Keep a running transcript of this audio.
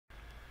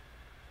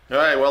All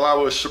right, well, I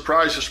was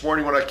surprised this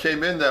morning when I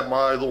came in that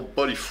my little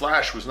buddy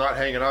Flash was not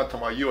hanging on to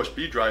my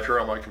USB drive here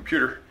on my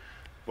computer,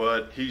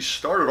 but he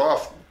started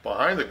off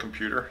behind the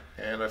computer,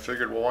 and I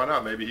figured, well, why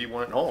not? Maybe he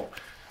went home.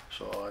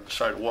 So I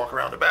decided to walk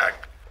around the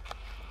back,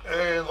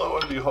 and lo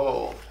and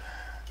behold,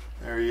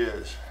 there he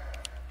is.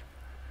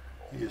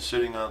 He is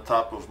sitting on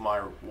top of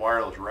my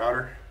wireless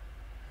router,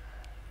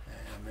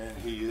 and man,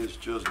 he is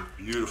just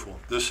beautiful.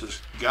 This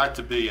has got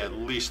to be at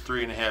least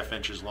 3.5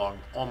 inches long,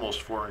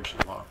 almost 4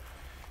 inches long.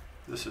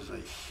 This is a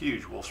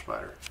huge wolf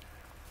spider,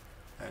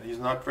 and he's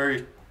not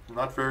very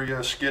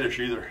skittish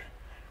either.